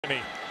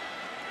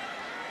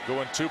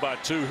Going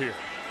 2-by-2 here.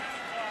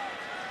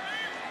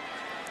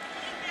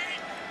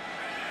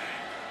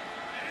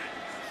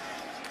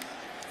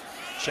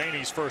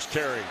 Chaney's first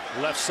carry,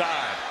 left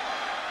side,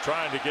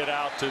 trying to get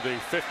out to the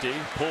 50,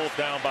 pulled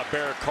down by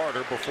Barrett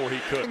Carter before he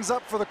could. Things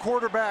up for the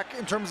quarterback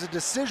in terms of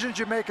decisions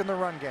you make in the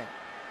run game.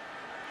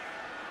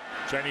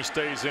 Chaney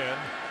stays in.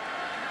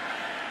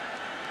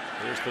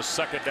 Here's the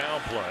second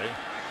down play.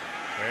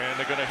 And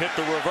they're going to hit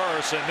the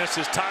reverse, and this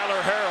is Tyler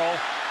Harrell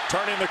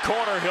turning the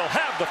corner. He'll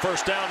have the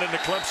first down into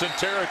Clemson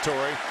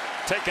territory.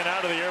 Taken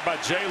out of the air by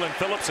Jalen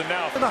Phillips, and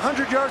now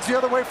 100 yards the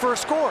other way for a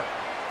score.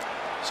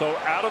 So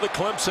out of the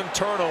Clemson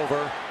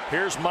turnover,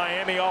 here's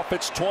Miami off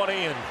its 20,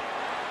 and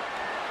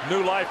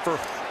new life for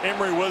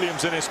Emory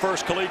Williams in his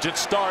first collegiate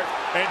start.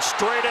 And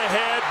straight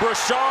ahead,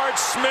 Brashard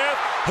Smith,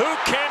 who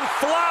can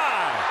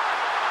fly.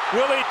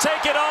 Will he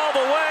take it all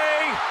the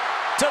way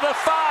to the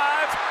 5?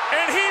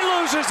 And he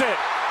loses it,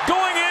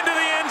 going into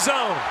the end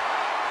zone.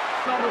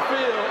 On the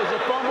field is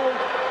a fumble,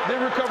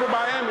 then recovered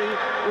by Miami.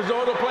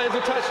 Result of play is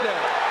a touchdown.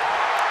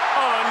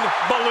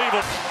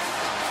 Unbelievable.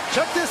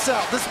 Check this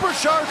out. This is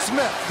Brashard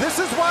Smith. This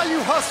is why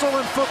you hustle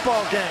in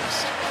football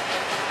games.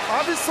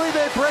 Obviously,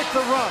 they break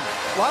the run.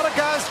 A lot of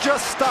guys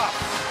just stop.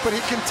 But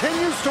he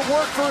continues to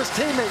work for his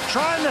teammate,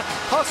 trying to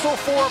hustle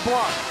for a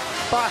block.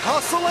 By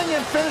hustling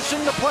and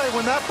finishing the play,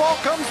 when that ball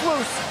comes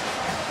loose,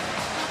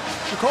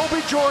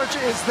 Jacoby George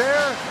is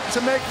there to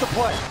make the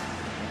play.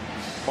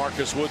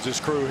 Marcus Woods'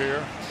 crew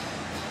here.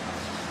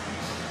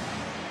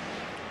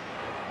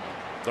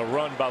 The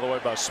run, by the way,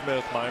 by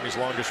Smith, Miami's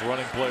longest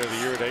running play of the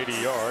year at 80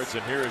 yards.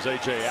 And here is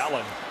A.J.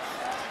 Allen.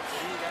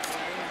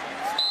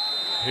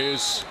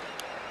 His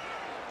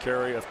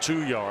carry of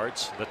 2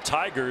 yards. The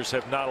Tigers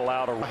have not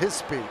allowed his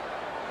speed.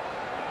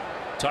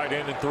 Tight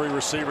end and 3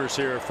 receivers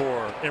here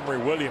for Emory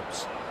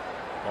Williams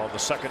on the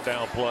second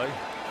down play.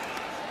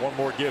 One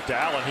more give to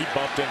Allen. He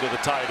bumped into the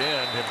tight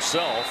end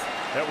himself.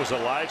 That was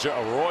Elijah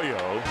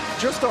Arroyo.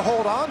 Just to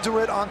hold on to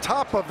it, on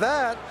top of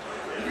that,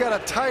 you've got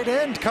a tight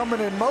end coming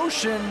in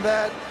motion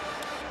that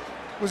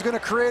was going to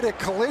create a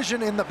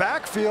collision in the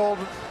backfield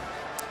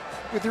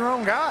with your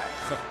own guy.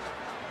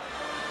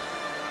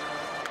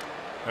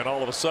 And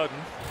all of a sudden,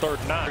 3rd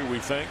and 9, we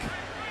think.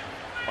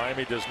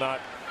 Miami does not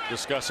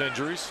discuss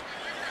injuries.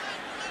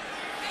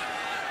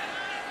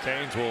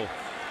 Canes will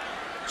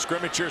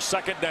scrimmage here,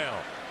 2nd down.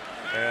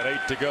 And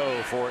 8 to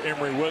go for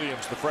Emory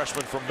Williams, the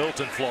freshman from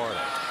Milton, Florida.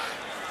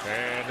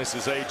 And this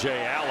is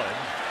A.J. Allen.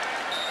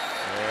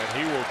 And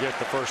he will get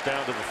the first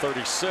down to the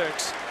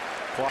 36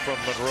 from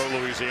Monroe,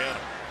 Louisiana.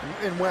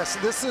 In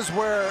West, this is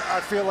where I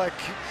feel like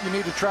you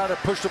need to try to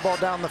push the ball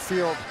down the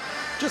field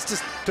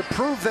just to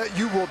prove that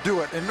you will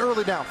do it. And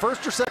early down,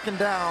 1st or 2nd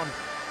down,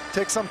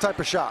 take some type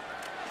of shot.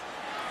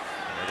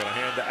 And they're going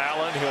to hand to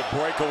Allen. He'll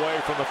break away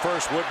from the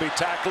first would-be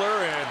tackler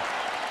and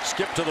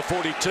skip to the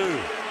 42.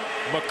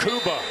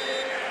 Makuba.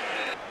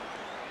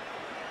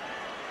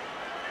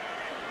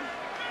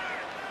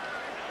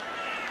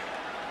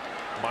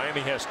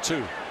 Miami has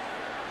 2.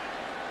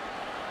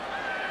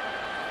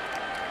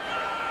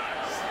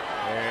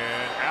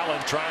 And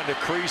Allen trying to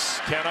crease,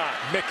 cannot.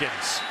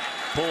 Mickens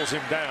pulls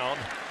him down.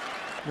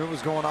 Knew what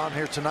was going on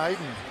here tonight,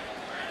 and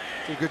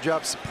did a good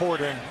job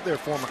supporting their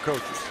former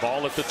coaches.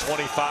 Ball at the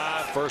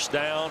 25, 1st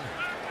down.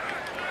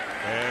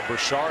 And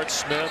Brashard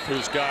Smith,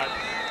 who's got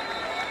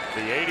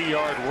the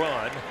 80-yard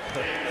run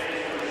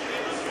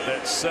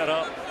that set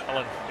up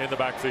Allen in the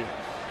backfield.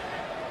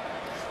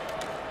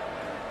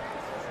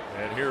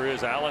 And here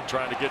is Allen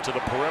trying to get to the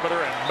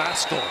perimeter, and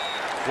Maskell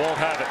won't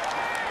have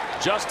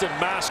it. Justin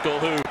Maskell,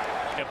 who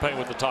campaigned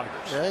with the Tigers.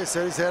 Yeah, he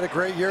said he's had a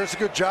great year. It's a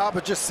good job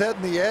of just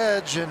setting the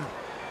edge, and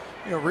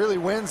really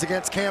wins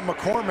against Cam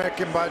McCormick,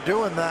 and by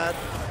doing that.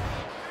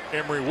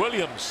 Emory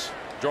Williams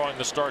drawing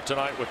the start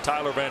tonight with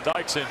Tyler Van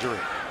Dyke's injury.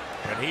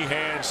 And he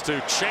hands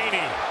to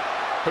Chaney,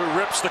 who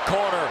rips the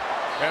corner,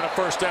 and a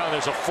first down.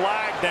 There's a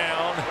flag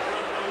down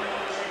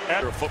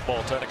at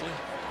football, technically.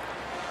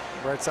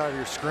 Right side of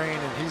your screen,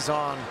 and he's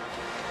on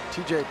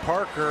T.J.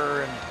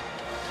 Parker, and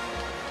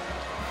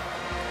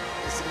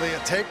basically a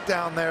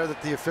takedown there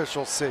that the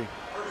officials see.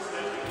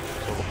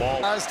 So the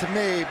ball as to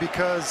me,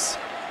 because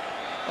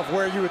of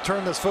where you would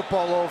turn this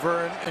football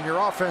over, and your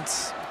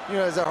offense,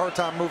 has a hard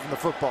time moving the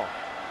football.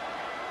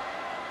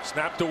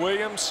 Snap to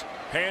Williams,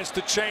 hands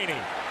to Chaney,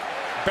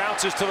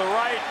 bounces to the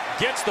right,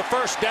 gets the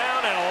first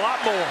down, and a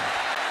lot more.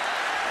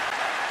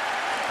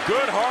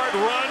 Good hard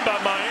run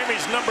by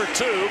Miami's number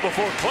 2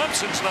 before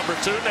Clemson's number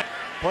 2.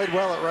 Played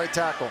well at right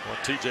tackle. Well,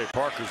 T.J.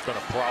 Parker's been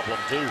a problem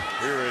too.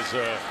 Here is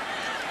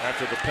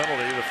after the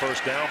penalty, the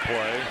first down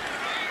play,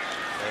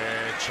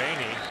 and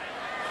Chaney.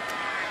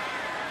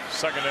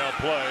 2nd down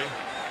play.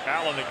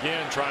 Allen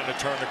again trying to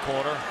turn the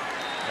corner.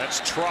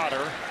 That's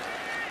Trotter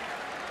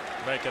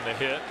making the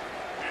hit.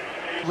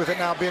 With it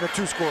now being a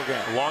 2-score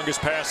game. Longest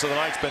pass of the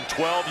night's been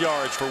 12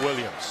 yards for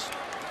Williams.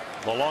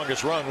 The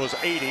longest run was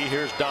 80.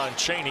 Here's Don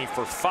Chaney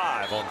for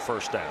 5 on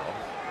 1st down.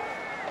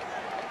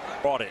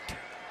 Brought it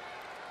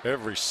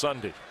every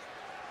Sunday.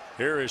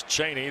 Here is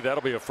Chaney.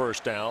 That'll be a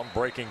first down,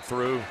 breaking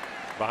through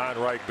behind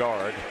right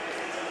guard.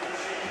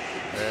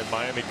 And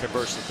Miami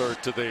converts the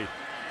third to the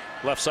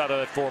left side of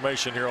that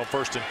formation here on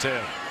 1st and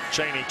 10.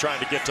 Chaney trying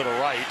to get to the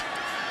right.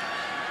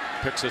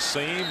 Picks a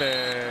seam,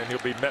 and he'll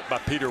be met by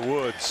Peter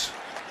Woods.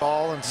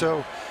 And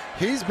so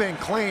he's been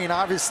clean.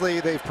 Obviously,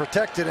 they've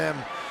protected him.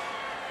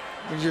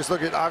 When you just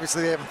look at,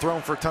 obviously, they haven't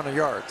thrown for a ton of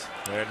yards.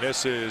 And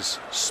this is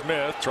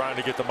Smith trying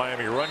to get the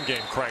Miami run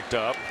game cranked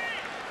up.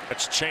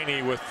 That's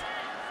Chaney with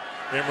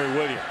Emory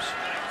Williams.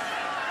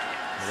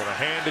 We're going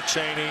to hand to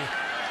Chaney.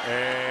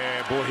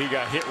 And, boy, he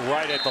got hit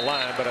right at the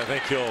line, but I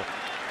think he'll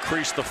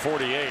crease the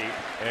 48.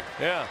 And,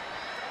 yeah.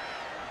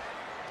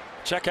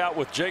 Check out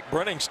with Jake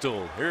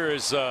Brenningstool. Here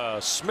is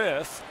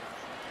Smith.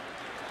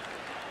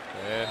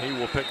 And he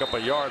will pick up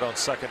a yard on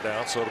 2nd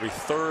down, so it'll be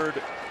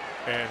 3rd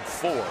and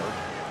 4.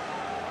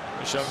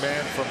 This young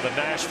man from the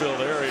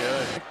Nashville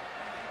area.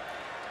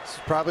 It's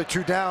probably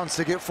 2 downs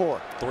to get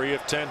 4. 3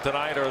 of 10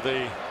 tonight are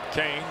the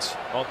Canes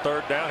on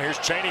 3rd down. Here's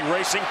Chaney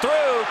racing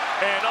through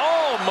and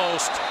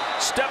almost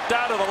stepped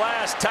out of the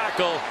last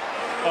tackle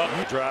of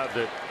the drive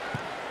that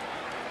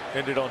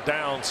ended on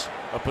downs,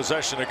 a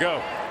possession to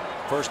go.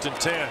 1st and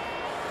 10.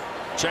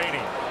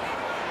 Chaney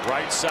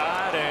right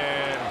side,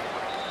 and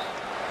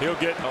he'll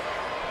get up.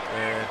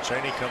 And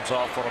Chaney comes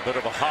off on a bit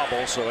of a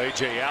hobble, so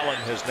A.J. Allen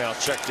has now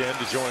checked in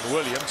to join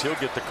Williams. He'll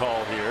get the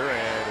call here,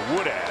 and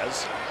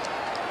Woodaz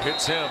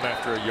hits him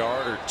after a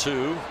yard or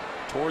 2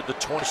 toward the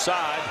 20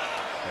 side.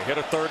 They hit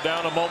a 3rd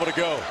down a moment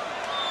ago.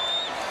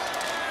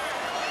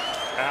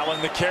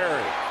 Allen the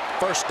carry.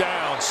 1st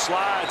down,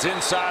 slides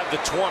inside the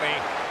 20.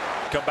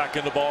 Come back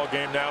in the ball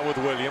game now with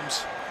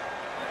Williams.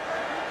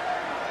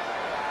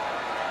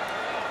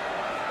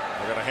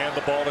 They're going to hand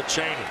the ball to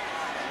Chaney.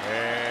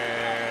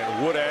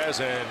 And Woodaz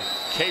and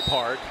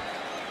Capehart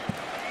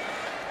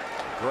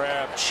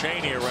grab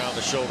Chaney around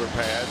the shoulder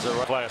pads. They're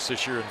class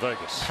this year in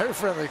Vegas. Very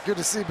friendly. Good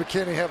to see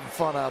McKinney having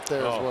fun out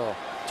there as well.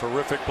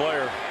 Terrific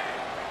player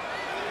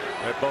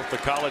at both the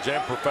college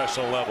and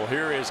professional level.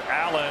 Here is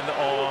Allen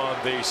on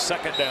the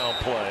 2nd down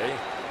play.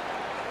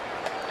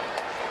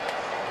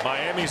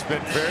 Miami's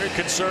been very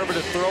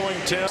conservative throwing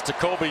attempts to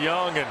Kobe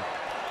Young, and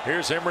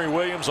here's Emory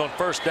Williams on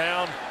 1st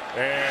down,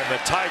 and the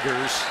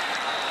Tigers.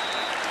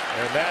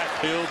 And that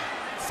field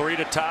 3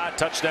 to tie.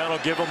 Touchdown will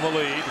give them the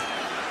lead.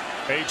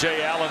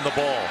 A.J. Allen the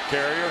ball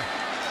carrier,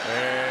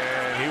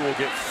 and he will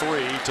get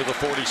 3 to the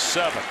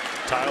 47.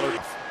 Tyler.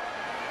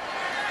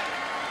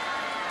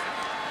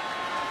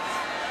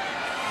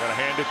 Going to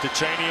hand it to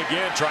Chaney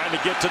again, trying to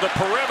get to the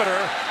perimeter.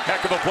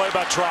 Heck of a play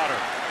by Trotter.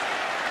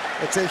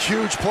 It's a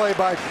huge play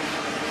by,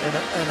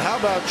 and how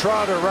about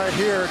Trotter right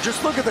here?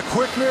 Just look at the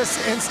quickness,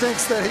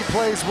 instincts that he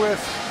plays with,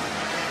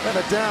 and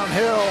a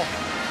downhill.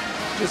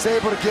 Just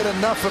able to get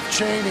enough of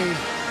Chaney.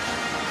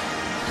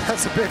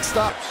 That's a big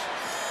stop.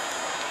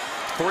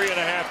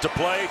 3.5 to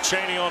play.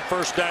 Chaney on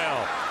 1st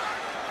down.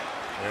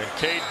 And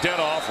Cade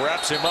Denoff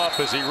wraps him up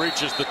as he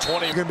reaches the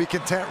 20. You're going to be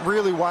content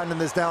really winding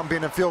this down,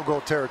 being in field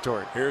goal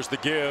territory. Here's the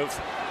give.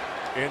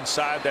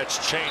 Inside, that's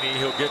Chaney.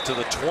 He'll get to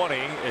the 20.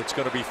 It's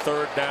going to be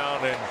 3rd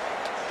down and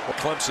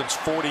Clemson's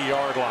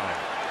 40-yard line.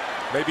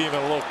 Maybe even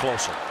a little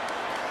closer.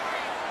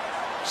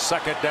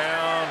 2nd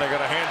down. They're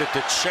going to hand it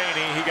to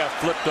Chaney. He got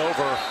flipped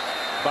over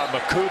by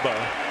Makuba.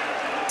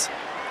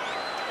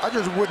 I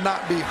just would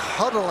not be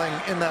huddling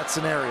in that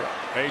scenario.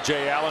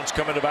 A.J. Allen's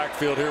coming to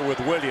backfield here with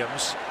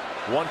Williams.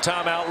 1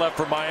 timeout left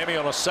for Miami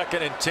on a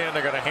 2nd and 10.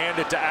 They're going to hand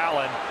it to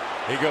Allen.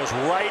 He goes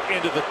right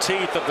into the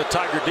teeth of the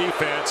Tiger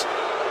defense.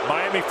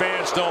 Miami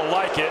fans don't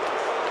like it.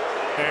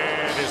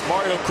 And is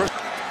Mario Chris.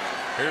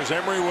 Here's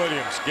Emory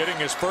Williams getting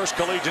his first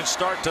collegiate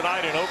start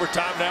tonight in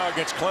overtime now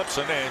against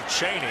Clemson. And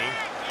Chaney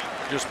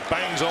just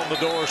bangs on the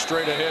door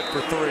straight ahead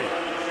for 3.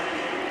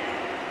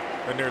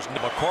 And there's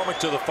McCormick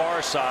to the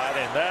far side,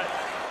 and that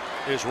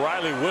is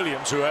Riley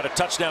Williams, who had a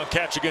touchdown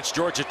catch against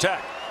Georgia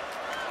Tech.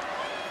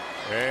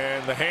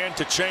 And the hand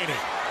to Chaney.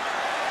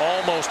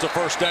 Almost a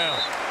 1st down.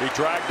 He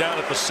dragged down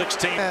at the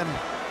 16. And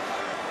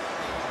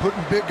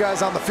putting big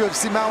guys on the field. You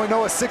see Maui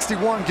Noah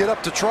 61 get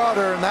up to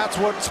Trotter, and that's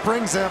what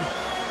springs him.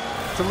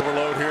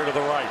 Overload here to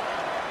the right.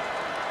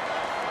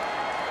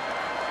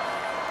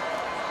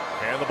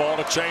 And the ball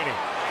to Chaney.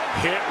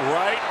 Hit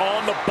right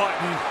on the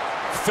button.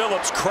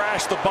 Phillips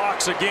crashed the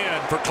box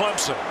again for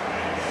Clemson.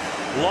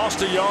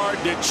 Lost a yard,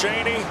 did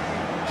Chaney.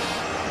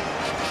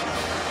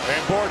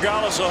 And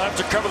Borregales will have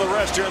to cover the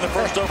rest here in the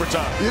 1st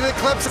overtime. You think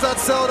Clemson's not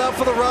selling out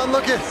for the run?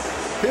 Look at,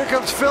 here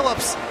comes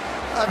Phillips.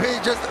 I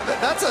mean, just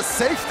that's a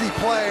safety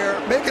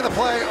player making the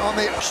play on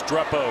the.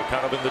 Strepo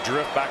kind of in the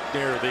drift back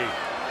near the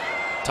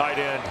tight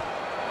end.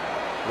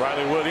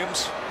 Riley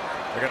Williams.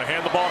 They're going to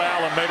hand the ball to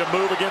Allen. Made a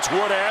move against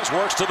Woodaz.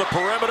 Works to the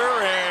perimeter,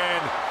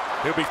 and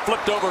he'll be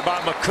flipped over by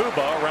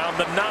Makuba around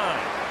the 9.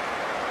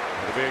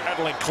 It'll be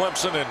battling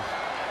Clemson and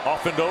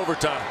off into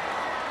overtime.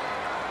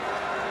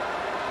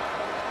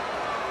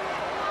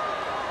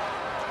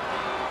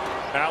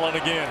 Allen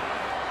again.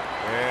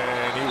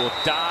 And he will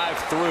dive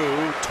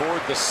through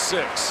toward the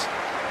 6.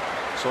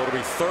 So it'll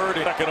be 3rd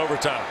and 2nd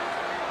overtime.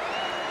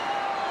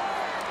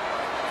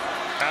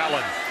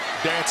 Allen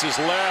dances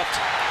left.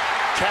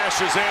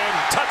 Cashes in.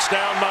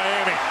 Touchdown,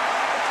 Miami.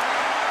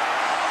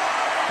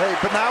 Hey,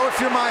 but now if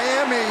you're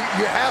Miami,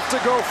 you have to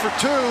go for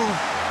two.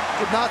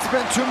 Did not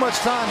spend too much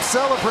time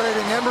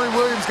celebrating. Emory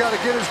Williams got to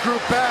get his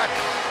group back.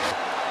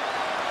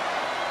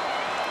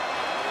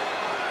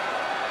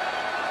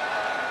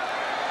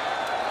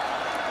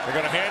 They're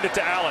going to hand it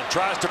to Allen.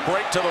 Tries to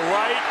break to the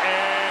right,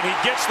 and he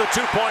gets the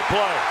two-point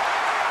play.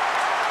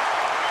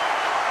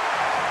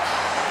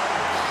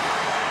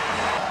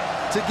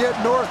 To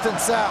get north and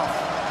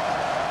south.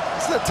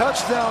 This is a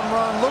touchdown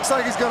run. Looks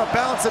like he's going to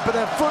bounce it, but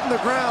then foot in the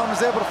ground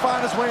is able to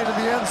find his way into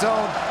the end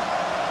zone.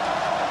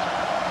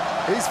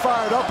 He's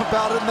fired up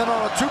about it, and then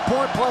on a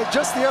two-point play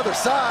just the other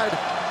side,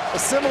 a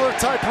similar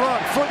type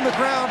run. Foot in the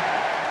ground,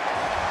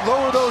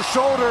 lower those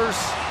shoulders,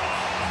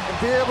 and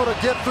be able to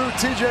get through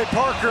T.J.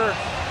 Parker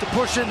to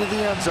push into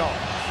the end zone.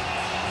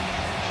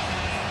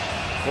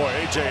 Boy,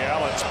 A.J.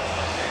 Allen's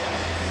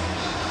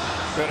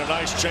been a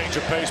nice change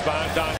of pace behind Don.